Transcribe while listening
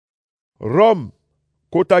Rome,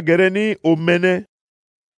 kota gereni omene.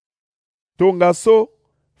 Tonga so,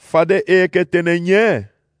 fade eke tene nye.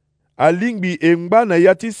 Alingbi engba na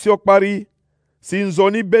yati siokpari,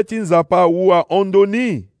 sinzoni beti nzapa ua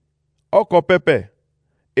ondoni. Oko pepe.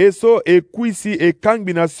 Eso ekwisi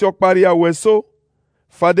ekangbi na siokpari aweso.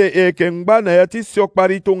 Fade eke ngba na yati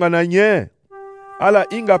siokpari tonga na nye. Ala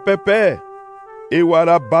inga pepe.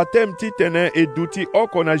 Ewara batem ti tene eduti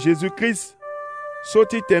oko na Jésus Christ. So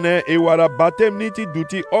ti tene ewara batem ni ti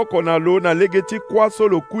duti oko na lo na legeti kwa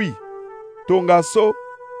solo kui. Tonga so,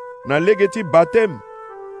 na legeti batem,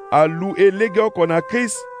 alu e lege oko na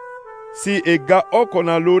Christ, si ega oko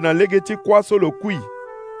na lo na legeti kwa solo kui.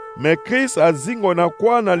 Me Christ azingo na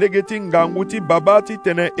kwa na legeti ngangu ti baba ti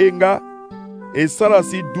tene enga, e sara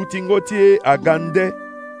si duti ngoti e agande.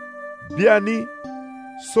 Biani,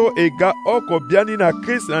 so ega oko biani na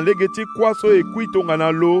Christ na legeti kwa so e kui tonga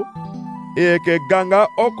na lo, e eke ganga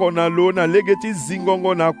oko na lo na legeti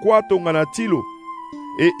zingongo na kwa tonga na tilo.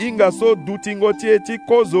 E inga so duti ngoti eti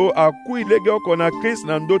kozo akui lege oko na Christ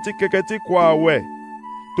na ndoti keketi kwa awe.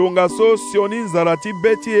 Tonga so sioni nzarati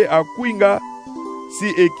beti e akuinga,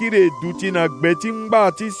 si ekire duti na gbeti mba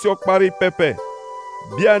ati siokpari pepe.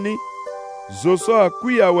 Biani, zoso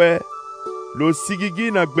akui awe, lo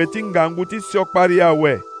sigigi na gbeti ngangu ti siokpari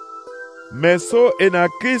awe. Meso e na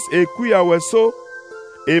Christ ekui awe so,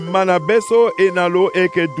 e manabeso e na lo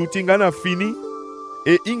eke duti nga na fini.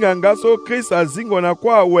 E inganga so Christ azingo na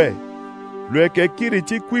kwa awe. Lo eke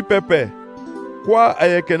kiriti kui pepe. Kwa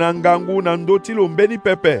ayeke na ngangu na ndoti lo mbeni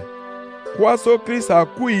pepe. Kwa so Christ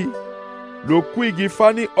akui. Lo kui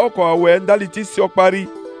gifani oko awe ndaliti siokpari.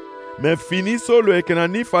 Me fini so lo eke na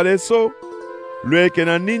ni fale so. Lo eke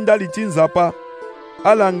na ni ndaliti nzapa.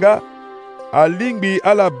 Alanga. Alingbi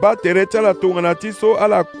ala batere tala tongana ti so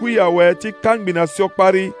ala kui awe ti kangbi na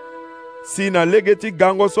siokpari. Si na legeti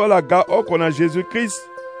gango so ala ga oko na Jésus Christ,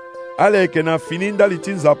 ala eke na fini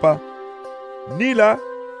ndaliti nzapa. Nila,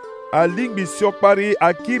 alingbi siokpari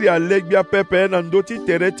akiri alegbia pepe na ndoti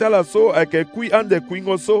tere tala so eke kui ande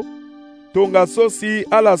kuingo so. Tonga so si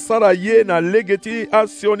ala sara ye na legeti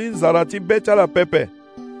asioni nzarati betala pepe.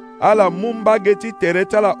 Ala mumba geti tere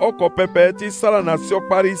tala oko pepe ti sara na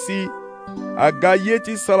siokpari si, aga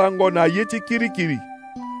yeti sarango na yeti kirikiri.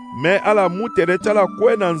 Me ala mu tere tala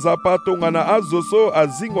kwe na nzapa tonga na azoso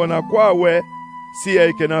azingo na kwa awe, si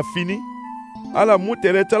eke na fini. Ala mu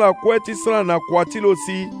tere tala kwe ti sala na kwa tilo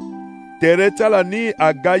si, tere tala ni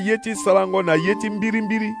aga yeti salango na yeti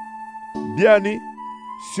mbirimbiri. Biani,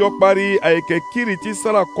 siokpari aeke kiri ti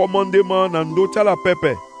sala komandema na ndo tala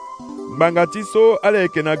pepe. Mbanga ti so ala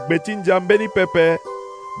eke na gbeti njambeni pepe,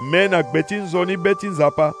 me na gbeti nzoni beti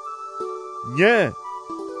nzapa. Nye,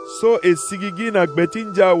 so esigigi na gbeti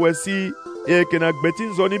nja wesi eke na gbeti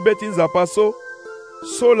nzoni beti nzapa so.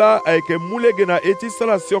 So la eke mulege na eti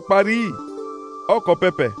sala siokpari. Oko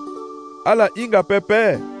pepe. Ala inga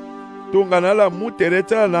pepe. Tonga na la mutere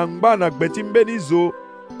tala na ngba na gbeti mbeni zo.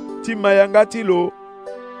 Ti mayanga ti lo.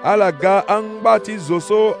 Ala ga angba ti zo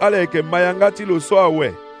so ala eke mayanga ti lo so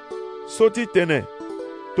awe. So ti tene.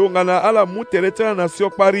 Tonga na ala mutere tala na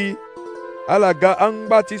siokpari. Ala ga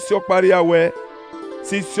angba ti siokpari awe.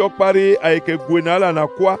 Si siokpari aeke gwe na ala na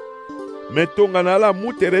kwa. Me tonga na ala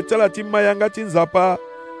mutere tala ti mayanga ti nzapa.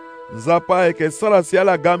 Nzapa eke sala si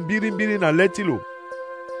ala ga mbiri na letilo.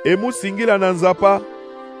 Emu singila na nzapa.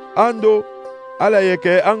 Ando ala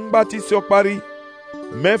yeke angba ti siokpari.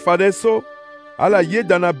 Me fade so ala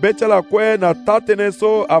yeda na beti ala kwe na tatene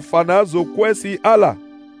so afana azo kwe si ala.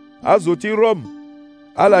 Azo ti Rome.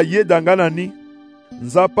 Ala yeda nga na ni.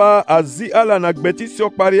 Nzapa azi ala na gbeti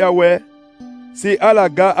siokpari awe. Si ala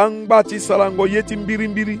ga angba ti salango yeti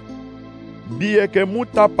mbiri. Bi eke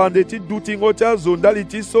muta pande ti duti ngoti azo ndali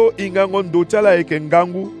ti so ingango ndoti ala eke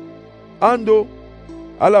ngangu. Ando,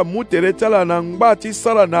 ala mutere tala na ngba ti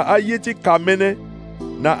sara na ayeti kamene,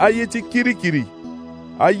 na ayeti kirikiri.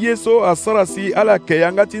 Aye so asara si ala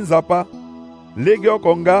keyanga ti nzapa. Lege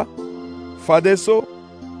okonga, fade so,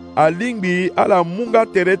 alingbi ala munga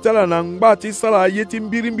tere tala na ngba ti sara ayeti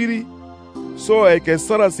mbiri. So eke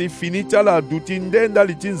sara si fini tala duti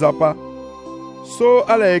ndendali ti nzapa. So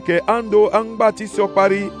ala eke ando angba ti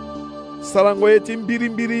siokpari, sarango yeti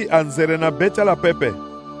mbiri anzere na betala pepe.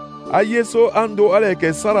 Aye so ando ala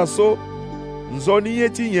eke sara so, nzoni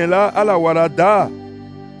yeti nyela ala warada.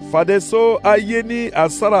 Fade so aye ni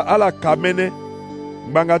asara ala kamene,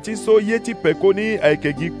 mbanga ti so yeti pekoni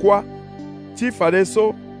eke gikwa. Ti fade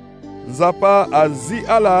so, nzapa azi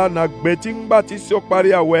ala na gbeti ngba ti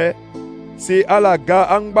siokpari awe, si ala ga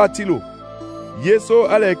angba tilo. Yeso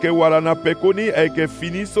ala eke wara na pekoni eke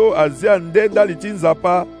fini so azia ndendali ti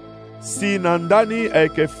nzapa, si na ndani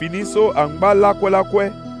ayeke fini so angba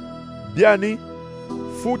lakue biani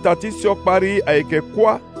futa ti siokpari ayeke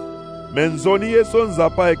kuâ me nzoni ye so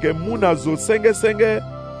nzapa ayeke mu na zo senge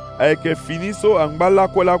ayeke fini so angba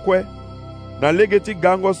lakue na lege ti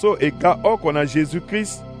gango so e ga oko na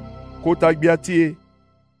Jésus-Christ kota gbia ti ye.